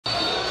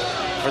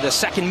for the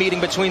second meeting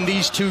between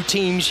these two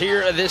teams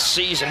here this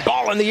season.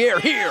 Ball in the air.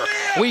 Here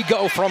we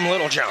go from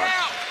Littlejohn.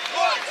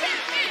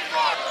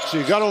 So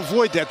you got to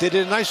avoid that. They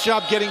did a nice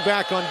job getting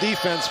back on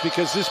defense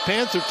because this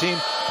Panther team,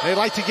 they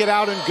like to get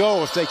out and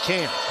go if they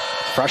can.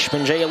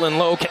 Freshman Jalen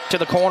Lowe kick to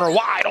the corner.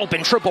 Wide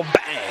open triple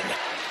bang.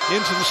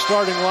 Into the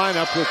starting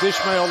lineup with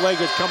Ishmael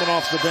Leggett coming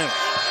off the bench.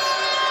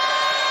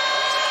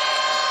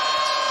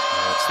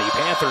 It's the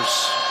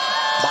Panthers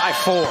by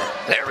 4.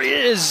 There he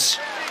is.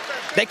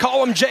 They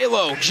call him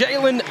J-Lo.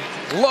 Jalen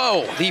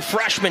Lowe, the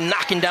freshman,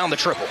 knocking down the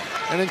triple.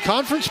 And in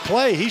conference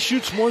play, he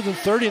shoots more than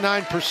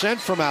 39%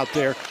 from out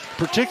there,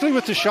 particularly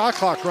with the shot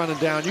clock running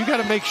down. You got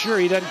to make sure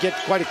he doesn't get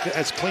quite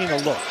as clean a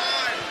look.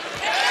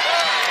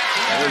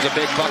 There's a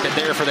big bucket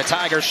there for the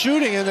Tigers.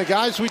 Shooting, and the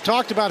guys we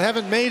talked about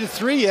haven't made a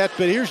 3 yet,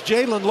 but here's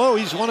Jalen Lowe.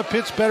 He's one of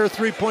Pitt's better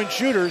three-point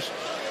shooters.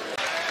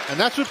 And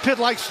that's what Pitt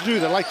likes to do.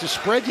 They like to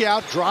spread you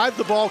out, drive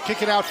the ball,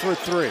 kick it out for a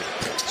 3.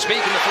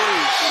 Speaking of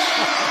threes,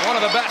 one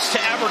of the best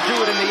to ever do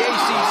it in the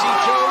ACC,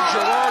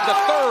 Girard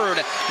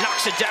III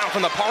knocks it down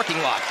from the parking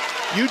lot.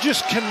 You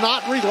just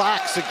cannot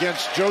relax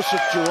against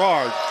Joseph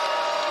Girard.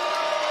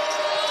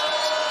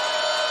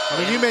 I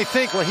mean, you may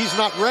think, well, he's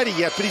not ready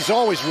yet, but he's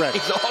always ready.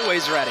 He's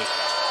always ready.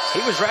 He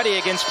was ready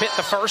against Pitt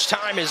the first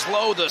time as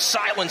Lowe, the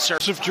silencer.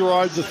 Joseph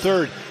Girard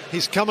III.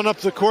 He's coming up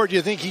the court.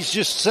 You think he's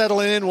just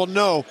settling in? Well,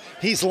 no.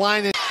 He's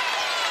lining.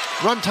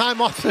 Run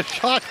time off the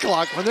shot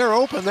clock. When they're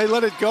open, they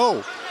let it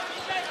go.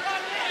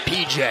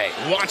 PJ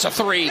wants a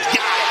 3. Got it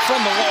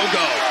from the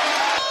logo.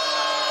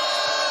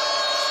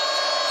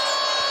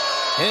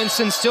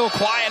 Henson still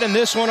quiet in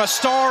this one. A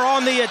star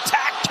on the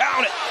attack.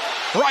 Count it.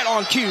 Right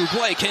on cue,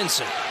 Blake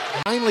Henson.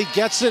 Finally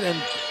gets it and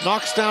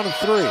knocks down a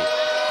 3.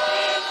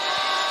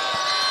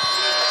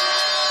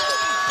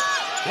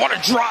 What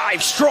a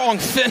drive, strong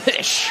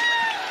finish.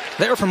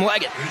 There from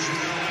Leggett.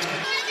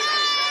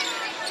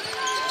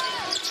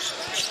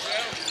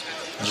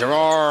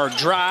 Girard,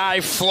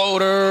 drive,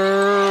 floater,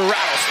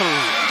 rattles through.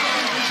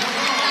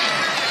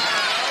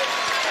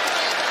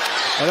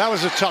 Well, that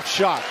was a tough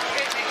shot.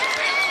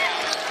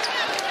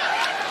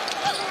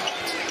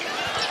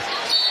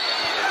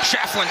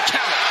 Schieffelin,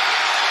 count it,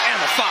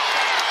 and the foul.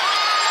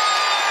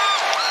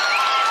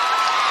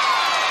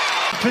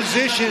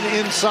 Position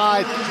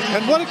inside,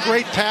 and what a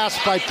great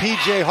pass by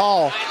P.J.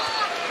 Hall.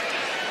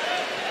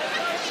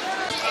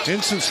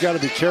 Vincent's got to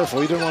be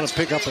careful. He didn't want to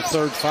pick up a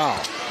 3rd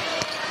foul.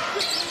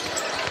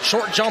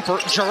 Short jumper,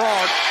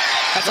 Girard.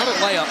 That's not a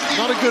layup.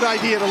 Not a good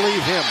idea to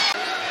leave him.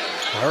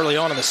 Early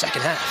on in the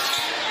second half.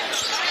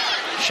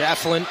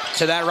 Schieffelin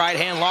to that right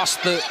hand,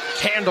 lost the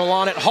handle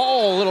on it.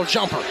 Hall, little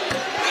jumper.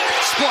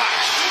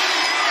 Splash.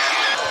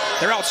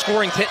 They're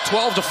outscoring Pitt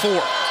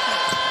 12-4.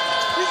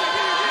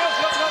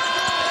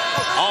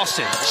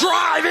 Austin,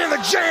 drive in the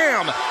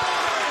jam,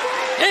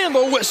 and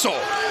the whistle.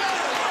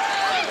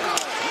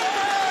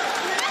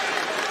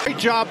 Great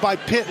job by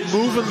Pitt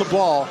moving the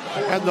ball,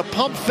 and the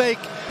pump fake.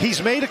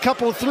 He's made a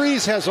couple of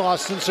 3s, has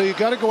Austin, so you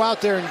got to go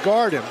out there and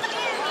guard him.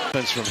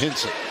 That's from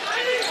Henson.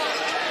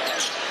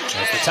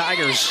 As the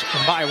Tigers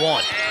by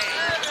 1.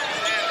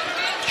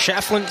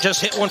 Schieffelin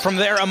just hit one from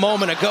there a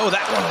moment ago.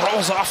 That one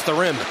rolls off the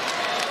rim.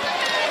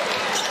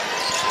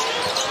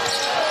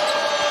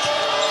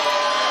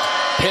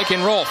 Pick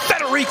and roll.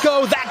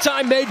 Federico that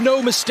time made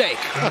no mistake.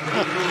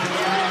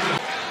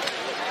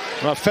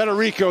 Well,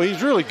 Federico,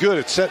 he's really good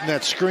at setting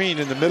that screen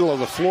in the middle of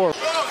the floor.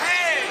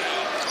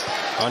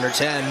 Under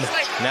 10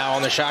 now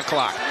on the shot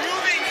clock.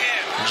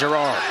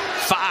 Girard,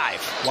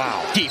 5.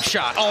 Wow. Deep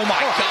shot. Oh,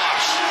 my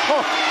gosh.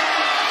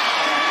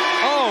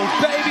 Oh,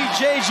 baby,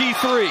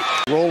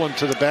 JG3. Rolling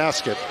to the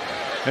basket.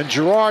 And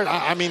Girard,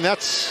 I mean,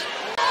 that's...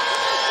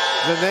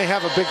 Then they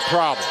have a big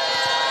problem.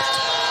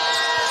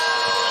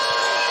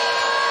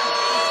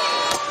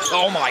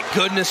 Oh, my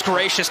goodness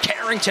gracious.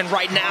 Carrington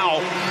right now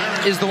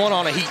is the one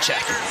on a heat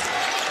check.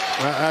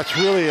 That's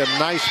really a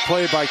nice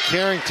play by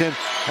Carrington.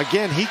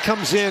 Again, he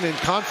comes in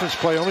conference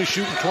play only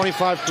shooting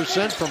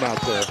 25% from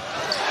out there.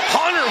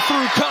 Hunter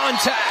through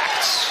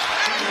contact.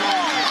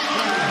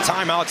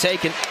 Timeout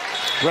taken.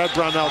 Brad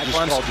Brownell just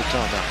called the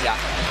timeout. Yeah.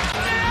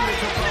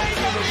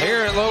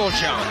 Here at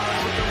Littlejohn.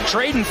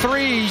 Trading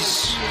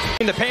 3s.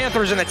 The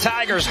Panthers and the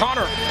Tigers.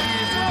 Hunter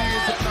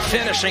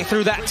finishing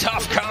through that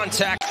tough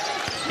contact.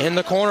 In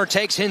the corner,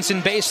 takes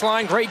Henson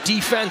baseline. Great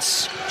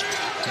defense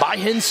by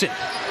Henson.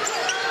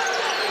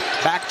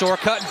 Backdoor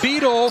cut,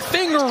 Beadle,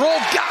 finger roll,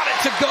 got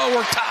it to go,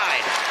 we're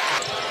tied.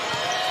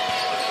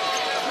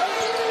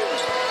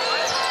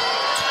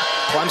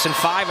 Clemson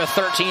 5 of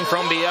 13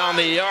 from beyond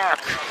the arc.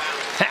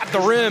 At the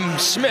rim,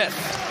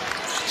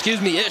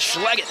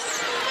 Leggett.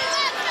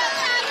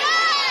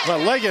 Well,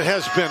 Leggett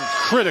has been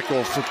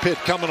critical for Pitt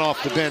coming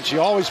off the bench. He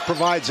always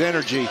provides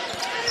energy,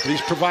 but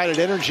he's provided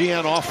energy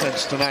and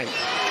offense tonight.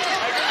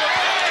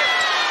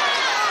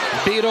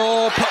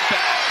 Beadle, put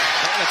back,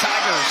 and the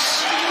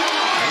Tigers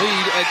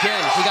lead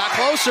again. He got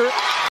closer.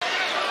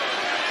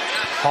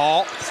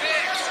 Hall,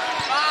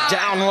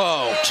 down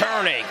low,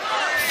 turning,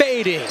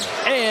 fading,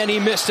 and he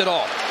missed it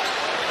all.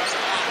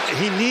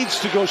 he needs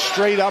to go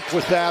straight up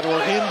with that or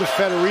into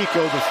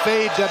Federico. The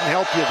fade doesn't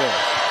help you there.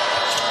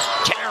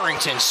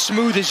 Carrington,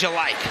 smooth as you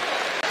like.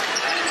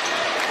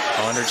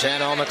 Under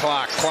 10 on the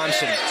clock.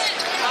 Clemson.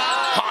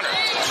 Hunter.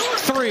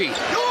 3.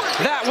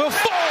 That will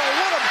fall.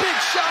 What a big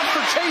shot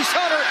for Chase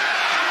Hunter.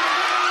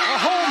 A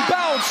home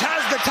bounce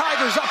has the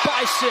Tigers up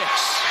by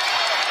 6.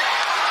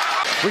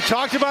 We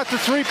talked about the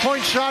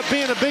three-point shot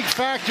being a big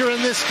factor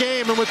in this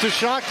game, and with the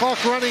shot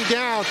clock running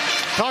down,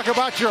 talk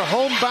about your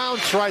home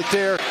bounce right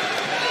there.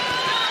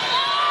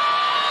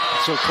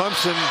 So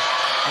Clemson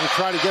will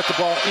try to get the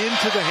ball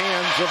into the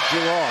hands of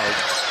Girard.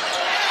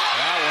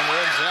 That one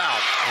rims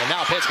out, and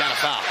now Pitt's got a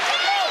foul.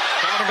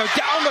 They're going to go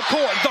down the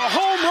court. The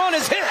home run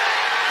is hit.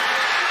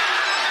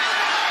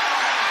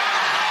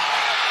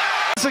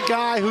 It's a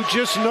guy who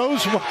just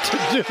knows what to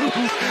do.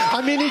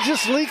 I mean, he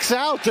just leaks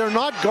out. They're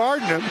not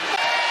guarding him.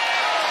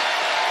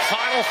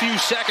 Final few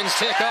seconds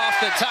tick off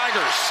the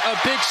Tigers. A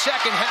big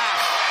second half,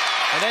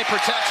 and they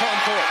protect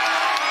home court.